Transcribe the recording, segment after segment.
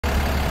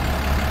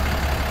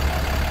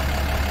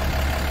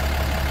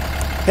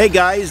Hey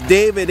guys,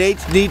 Dave at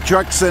HD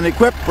Trucks and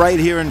Equip right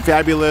here in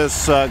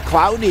fabulous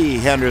cloudy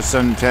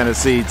Henderson,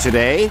 Tennessee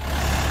today.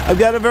 I've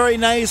got a very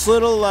nice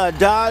little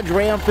Dodge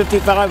Ram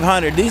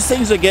 5500. These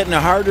things are getting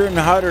harder and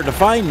harder to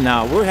find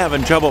now. We're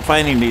having trouble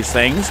finding these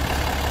things.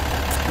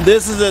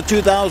 This is a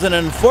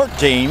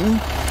 2014.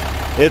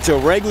 It's a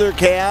regular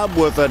cab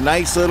with a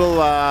nice little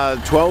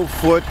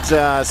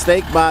 12-foot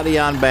stake body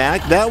on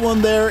back. That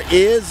one there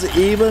is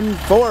even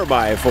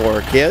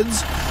 4x4,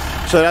 kids.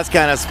 So that's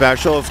kind of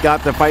special. It's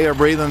got the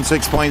fire-breathing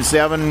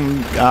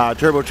 6.7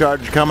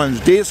 turbocharged Cummins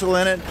diesel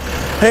in it.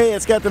 Hey,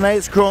 it's got the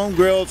nice chrome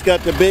grille. It's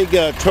got the big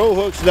tow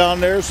hooks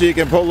down there, so you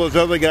can pull those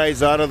other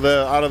guys out of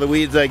the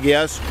weeds, I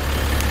guess.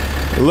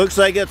 It looks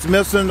like it's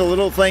missing the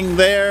little thing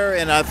there,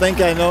 and I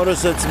think I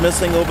noticed it's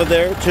missing over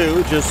there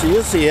too, just so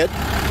you see it.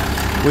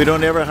 We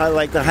don't ever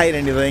like to hide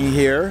anything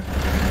here.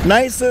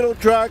 Nice little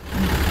truck.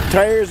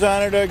 Tires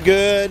on it are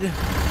good.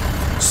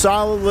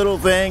 Solid little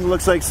thing.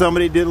 Looks like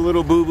somebody did a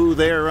little boo-boo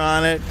there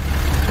on it.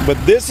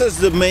 But this is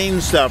the main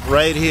stuff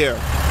right here.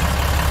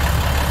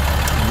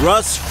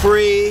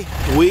 Rust-free.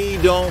 We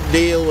don't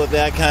deal with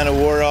that kind of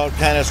wore-out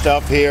kind of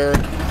stuff here.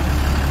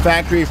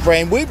 Factory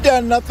frame. We've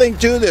done nothing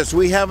to this.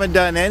 We haven't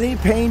done any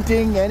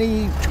painting,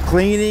 any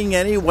cleaning,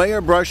 any wire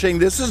brushing.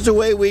 This is the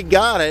way we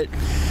got it.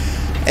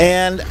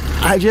 And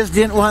I just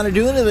didn't want to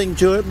do anything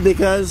to it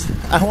because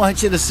I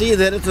want you to see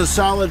that it's a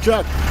solid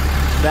truck.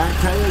 Back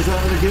tires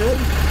on it good.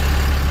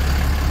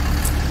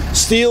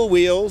 Steel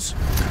wheels.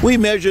 We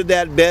measured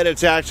that bed.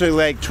 It's actually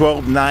like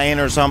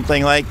 12.9 or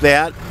something like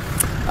that.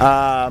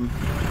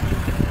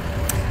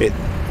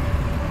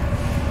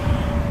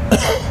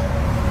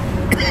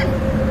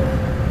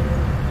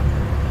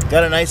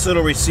 Got a nice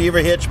little receiver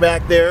hitch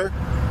back there.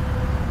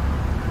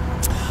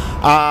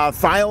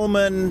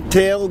 Fileman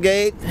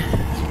tailgate.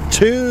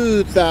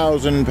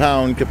 2,000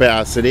 pound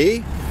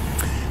capacity.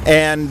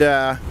 And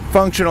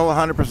functional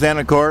 100%,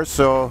 of course,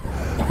 so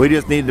we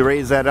just need to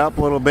raise that up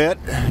a little bit,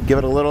 give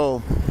it a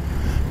little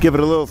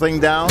thing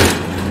down.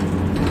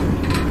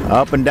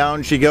 Up and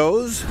down she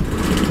goes.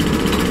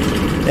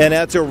 And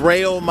that's a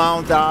rail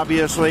mount,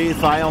 obviously,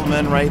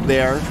 Fileman right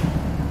there.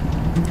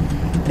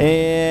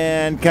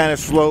 And kind of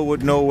slow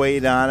with no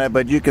weight on it,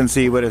 but you can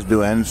see what it's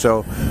doing.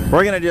 So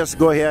we're gonna just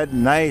go ahead.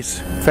 Nice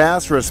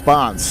fast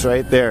response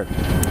right there.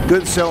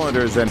 Good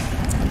cylinders in.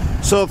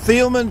 So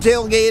Fileman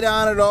tailgate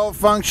on it, all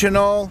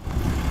functional.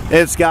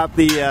 It's got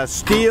the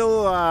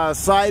steel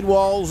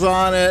sidewalls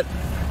on it.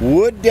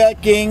 Wood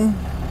decking.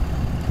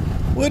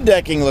 Wood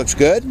decking looks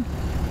good.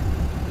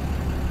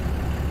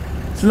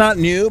 It's not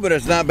new, but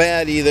it's not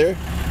bad either.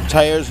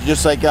 Tires,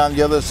 just like on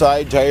the other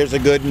side, tires are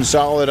good and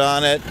solid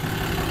on it.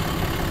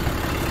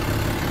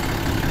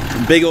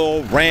 Big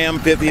old Ram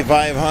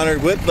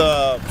 5500 with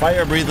the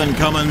fire-breathing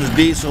Cummins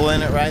diesel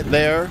in it right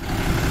there.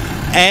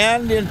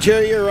 And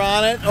interior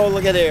on it, oh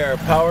look at there,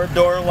 power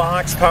door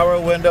locks, power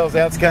windows,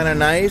 that's kind of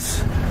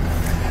nice.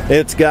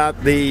 It's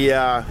got the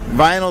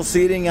vinyl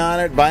seating on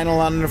it, vinyl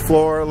on the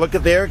floor. Look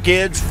at there,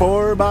 kids,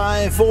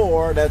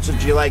 4x4, that's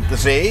what you like to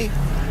see.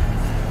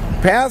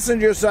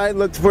 Passenger side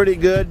looks pretty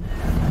good.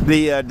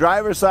 The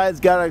driver's side's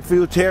got a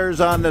few tears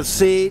on the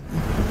seat.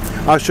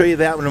 I'll show you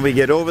that when we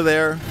get over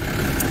there.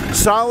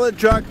 Solid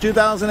truck,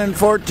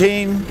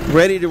 2014,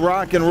 ready to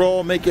rock and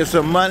roll, make you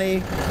some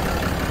money.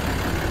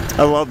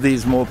 I love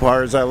these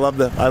Mopars. I love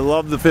the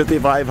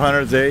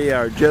 5500s. They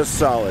are just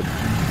solid.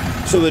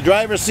 So the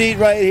driver's seat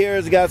right here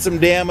has got some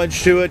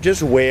damage to it.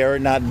 Just wear,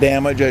 not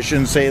damage. I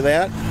shouldn't say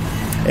that.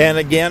 And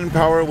again,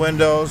 power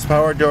windows,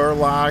 power door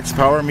locks,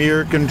 power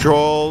mirror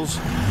controls.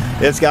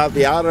 It's got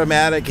the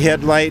automatic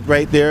headlight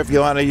right there if you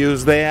want to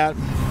use that.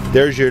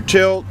 There's your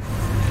tilt.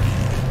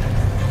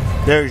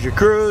 There's your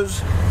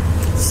cruise.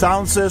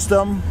 Sound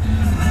system.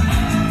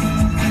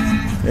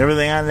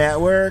 Everything on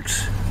that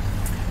works.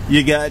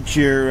 You got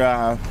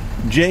your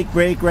Jake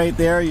brake right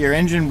there, your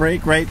engine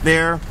brake right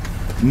there.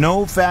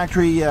 No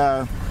factory,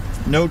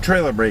 no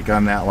trailer brake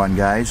on that one,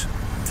 guys.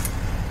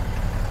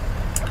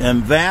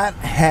 And that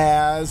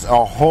has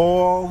a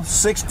whole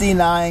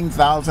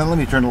 69,000, let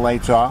me turn the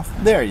lights off.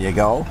 There you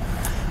go.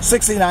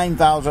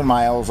 69,000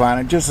 miles on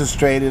it, just as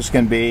straight as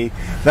can be.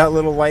 That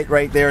little light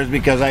right there is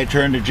because I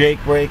turned the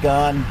Jake brake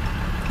on.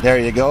 There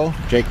you go.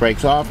 Jake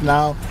brake's off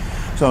now.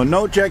 So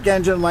no check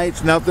engine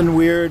lights, nothing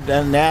weird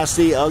and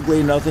nasty,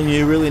 ugly, nothing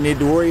you really need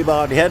to worry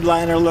about.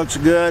 Headliner looks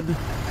good.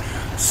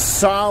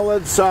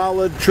 Solid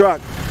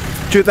truck.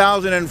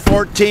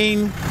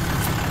 2014,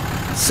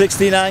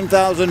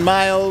 69,000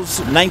 miles,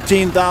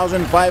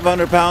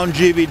 19,500 pound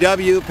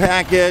GVW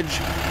package,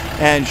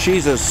 and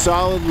she's a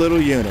solid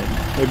little unit.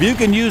 If you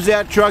can use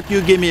that truck, you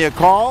give me a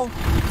call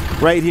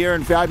right here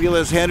in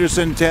fabulous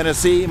Henderson,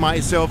 Tennessee. My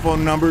cell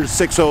phone number is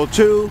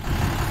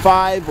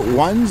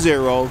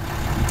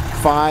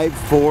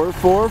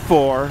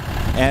 602-510-5444,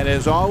 and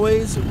as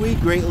always, we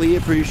greatly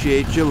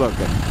appreciate you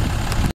looking.